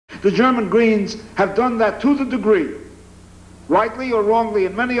The German Greens have done that to the degree, rightly or wrongly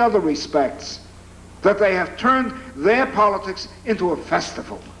in many other respects, that they have turned their politics into a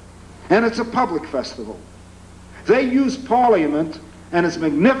festival. And it's a public festival. They use Parliament, and it's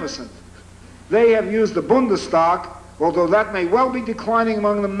magnificent. They have used the Bundestag, although that may well be declining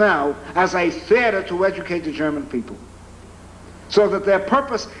among them now, as a theater to educate the German people. So that their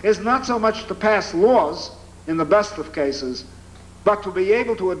purpose is not so much to pass laws, in the best of cases, but to be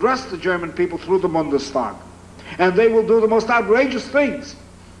able to address the German people through the Bundestag. And they will do the most outrageous things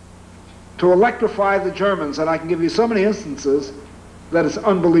to electrify the Germans, and I can give you so many instances that it's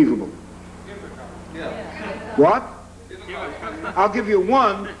unbelievable. What? I'll give you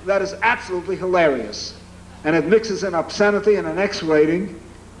one that is absolutely hilarious, and it mixes in obscenity and an X rating.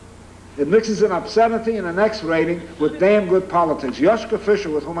 It mixes in obscenity and an X rating with damn good politics. Joschka Fischer,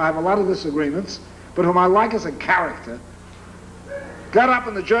 with whom I have a lot of disagreements, but whom I like as a character, got up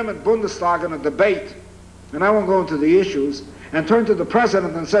in the German Bundestag in a debate, and I won't go into the issues, and turned to the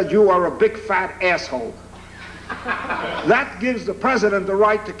president and said, "You are a big fat asshole." That gives the president the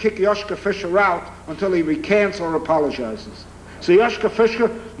right to kick Joschka Fischer out until he recants or apologizes. So Joschka Fischer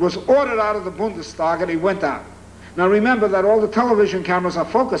was ordered out of the Bundestag, and he went out. Now remember that all the television cameras are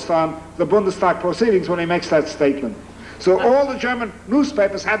focused on the Bundestag proceedings when he makes that statement. So all the German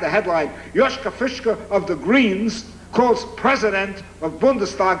newspapers had the headline, "Joschka Fischer of the Greens calls President of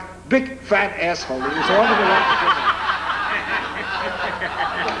Bundestag big fat asshole." It was all over the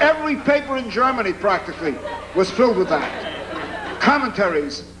Every paper in Germany practically was filled with that.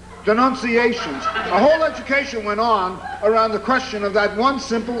 Commentaries, denunciations. A whole education went on around the question of that one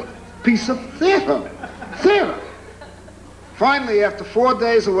simple piece of theater. Finally, after 4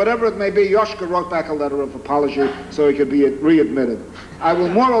 days or whatever it may be, Joschka wrote back a letter of apology so he could be readmitted. I will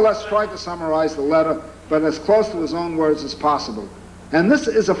more or less try to summarize the letter, but as close to his own words as possible. And this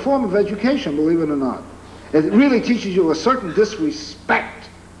is a form of education, believe it or not. It really teaches you a certain disrespect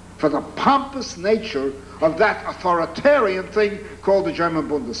for the pompous nature of that authoritarian thing called the German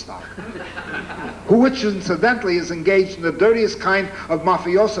Bundestag, which incidentally is engaged in the dirtiest kind of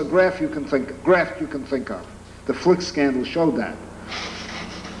mafioso graft you can think of. The Flick scandal showed that.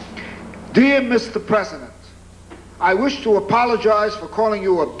 Dear Mr. President, I wish to apologize for calling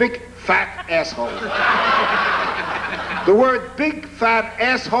you a big fat asshole. The word big fat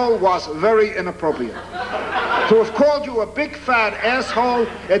asshole was very inappropriate. To have called you a big fat asshole,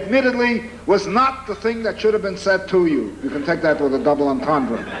 admittedly, was not the thing that should have been said to you. You can take that with a double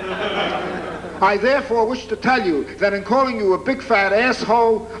entendre. I therefore wish to tell you that in calling you a big fat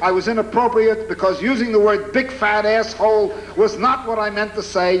asshole, I was inappropriate because using the word big fat asshole was not what I meant to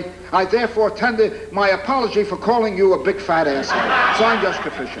say. I therefore tender my apology for calling you a big fat asshole. Signed,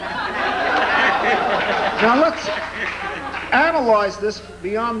 Joschka Fischer. Now let's analyze this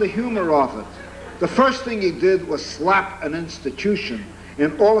beyond the humor of it. The first thing he did was slap an institution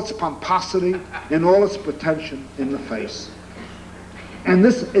in all its pomposity, in all its pretension, in the face. And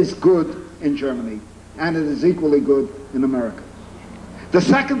this is good in Germany, and it is equally good in America. The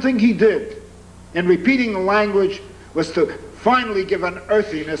second thing he did in repeating the language was to finally give an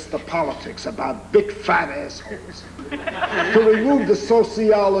earthiness to politics about big fat assholes. To remove the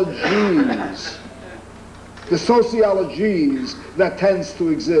sociologies that tends to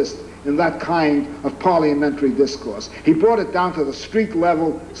exist in that kind of parliamentary discourse. He brought it down to the street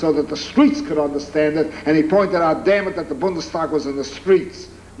level so that the streets could understand it, and he pointed out, damn it, that the Bundestag was in the streets,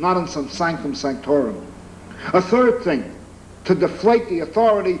 not in some sanctum sanctorum. A third thing, to deflate the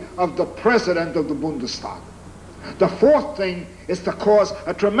authority of the president of the Bundestag. The fourth thing is to cause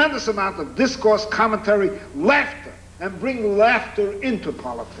a tremendous amount of discourse, commentary, laughter, and bring laughter into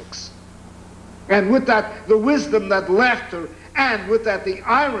politics. And with that, the wisdom that laughter, and with that, the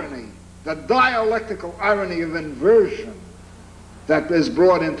irony, the dialectical irony of inversion that is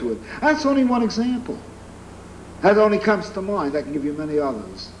brought into it. That's only one example. That only comes to mind. I can give you many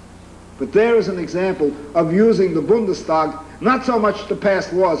others. But there is an example of using the Bundestag not so much to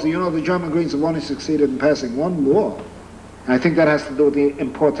pass laws. You know, the German Greens have only succeeded in passing one law. And I think that has to do with the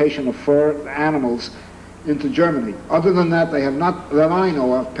importation of fur animals into Germany. Other than that, they have not, that I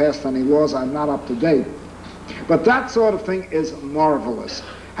know of, passed any laws. I'm not up to date. But that sort of thing is marvelous.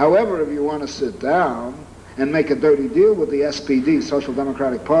 However, if you want to sit down and make a dirty deal with the SPD, Social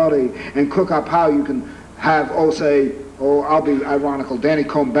Democratic Party, and cook up how you can have, I'll be ironical, Danny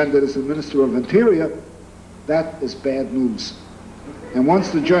Cohn-Bendit as the Minister of Interior, that is bad news. And once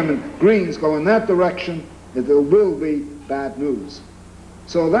the German Greens go in that direction, it will be bad news.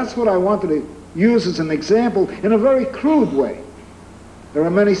 So that's what I wanted to use as an example in a very crude way. There are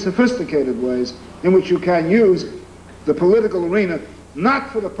many sophisticated ways in which you can use the political arena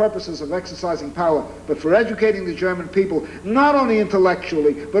not for the purposes of exercising power, but for educating the German people, not only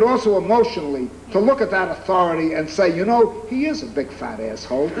intellectually, but also emotionally, to look at that authority and say, you know, he is a big fat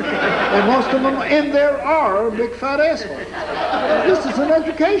asshole. And most of them in there are big fat assholes. This is an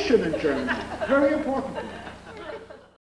education in Germany. Very important.